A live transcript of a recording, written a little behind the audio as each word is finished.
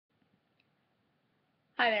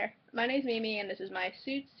Hi there, my name's Mimi, and this is my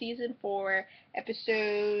Suits Season 4,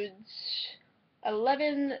 episodes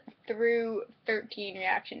 11 through 13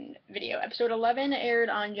 reaction video. Episode 11 aired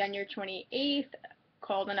on January 28th,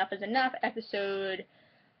 called Enough is Enough. Episode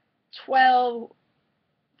 12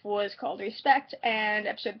 was called Respect, and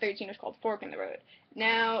episode 13 was called Fork in the Road.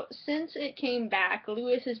 Now, since it came back,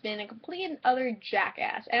 Lewis has been a complete and utter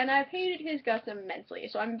jackass, and I've hated his guts immensely,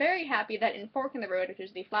 so I'm very happy that in Fork in the Road, which was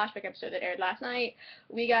the flashback episode that aired last night,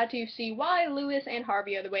 we got to see why Lewis and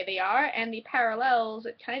Harvey are the way they are, and the parallels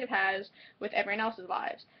it kind of has with everyone else's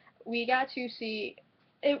lives. We got to see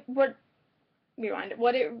what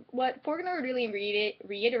Fork in the Road really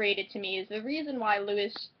reiterated to me is the reason why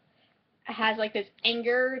Lewis has like this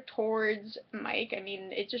anger towards Mike. I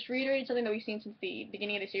mean, it just reiterated something that we've seen since the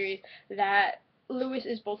beginning of the series, that Lewis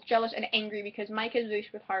is both jealous and angry because Mike has a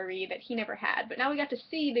relationship with Harvey that he never had. But now we got to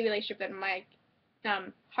see the relationship that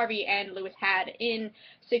Harvey and Lewis had in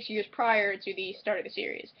 6 years prior to the start of the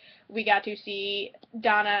series. We got to see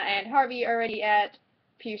Donna and Harvey already at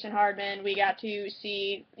Pierce and Hardman. We got to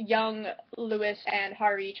see young Lewis and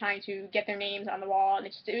Harvey trying to get their names on the wall, and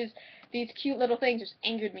it was these cute little things just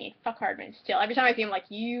angered me. Fuck Hardman still. Every time I see him, like,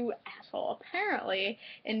 you asshole. Apparently,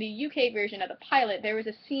 in the UK version of the pilot, there was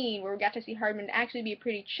a scene where we got to see Hardman actually be a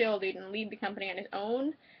pretty chill dude and leave the company on his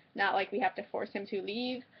own, not like we have to force him to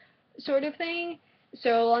leave, sort of thing.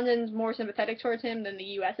 So London's more sympathetic towards him than the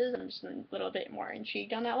US is. I'm just a little bit more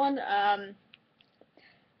intrigued on that one.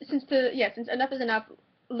 Since Enough is Enough,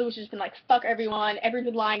 Lewis has been like, fuck everyone, everyone's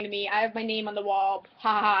been lying to me, I have my name on the wall,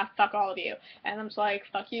 ha ha, fuck all of you. And I'm just like,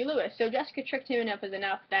 fuck you, Lewis. So Jessica tricked him enough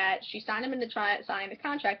that she signed him into signing the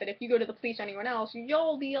contract that if you go to the police or anyone else,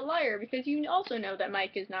 you'll be a liar, because you also know that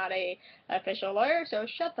Mike is not a official lawyer, so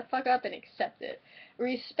shut the fuck up and accept it.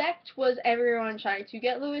 Respect was everyone trying to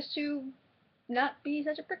get Lewis to not be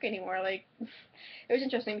such a prick anymore. Like, it was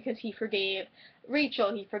interesting because he forgave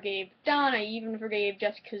Rachel, he forgave Donna, he even forgave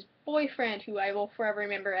Jessica's boyfriend, who I will forever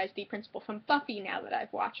remember as the principal from Buffy now that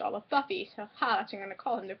I've watched all of Buffy. So, that's what I'm going to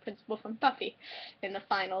call him, the principal from Buffy, in the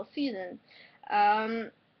final season.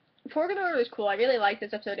 Fork in the Road was cool. I really liked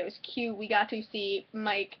this episode. It was cute. We got to see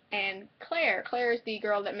Mike and Claire. Claire is the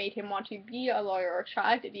girl that made him want to be a lawyer, or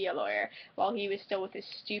try to be a lawyer, while he was still with his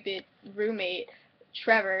stupid roommate,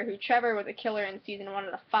 Trevor was a killer in season 1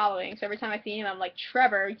 of The Following, so every time I see him, I'm like,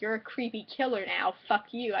 Trevor, you're a creepy killer now, fuck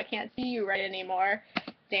you, I can't see you right anymore,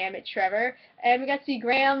 damn it, Trevor. And we got to see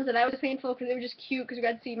Grams, and that was painful because they were just cute, because we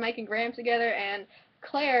got to see Mike and Grams together, and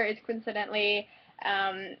Claire is coincidentally,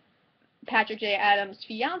 Patrick J. Adams'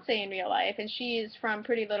 fiance in real life, and she is from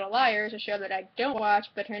Pretty Little Liars, a show that I don't watch,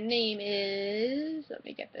 but her name is, let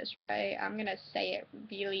me get this right, I'm gonna say it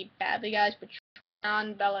really badly, guys, but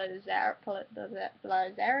Belisario?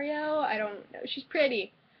 I don't know. She's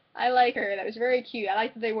pretty. I like her. That was very cute. I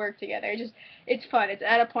like that they work together. It's fun. It's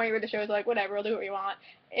at a point where the show's like, whatever, we'll do what we want.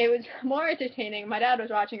 It was more entertaining. My dad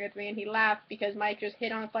was watching with me, and he laughed because Mike just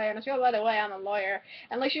hit on Claire, and I was like, oh, by the way, I'm a lawyer.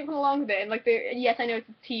 And, like, she went along with it. And, like, yes, I know it's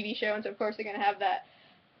a TV show, and so, of course, they're going to have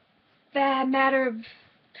that matter of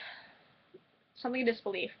something of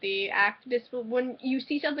disbelief. When you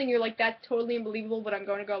see something, you're like, that's totally unbelievable, but I'm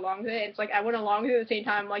going to go along with it. It's like, I went along with it at the same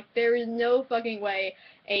time. Like, there is no fucking way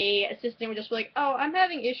a assistant would just be like, oh, I'm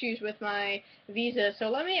having issues with my visa, so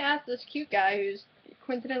let me ask this cute guy who's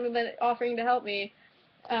coincidentally offering to help me,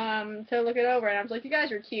 to look it over. And I was like, you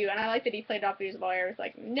guys are cute. And I like that he played off his lawyer. It's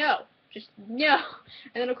like, no. Just no.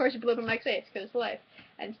 And then, of course, you blew up in Mike's face, because it's life.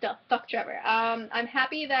 And still, fuck Trevor. I'm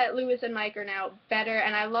happy that Lewis and Mike are now better,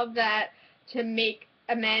 and I love that to make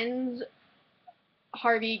amends,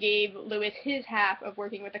 Harvey gave Lewis his half of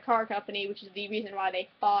working with the car company, which is the reason why they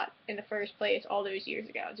fought in the first place all those years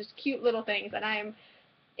ago. Just cute little things, and I am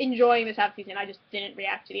enjoying this half season. I just didn't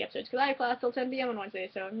react to the episodes because I have class till 10 p.m. on Wednesday,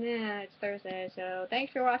 so it's Thursday. So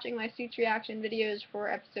thanks for watching my Suits reaction videos for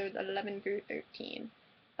episodes 11 through 13.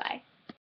 Bye.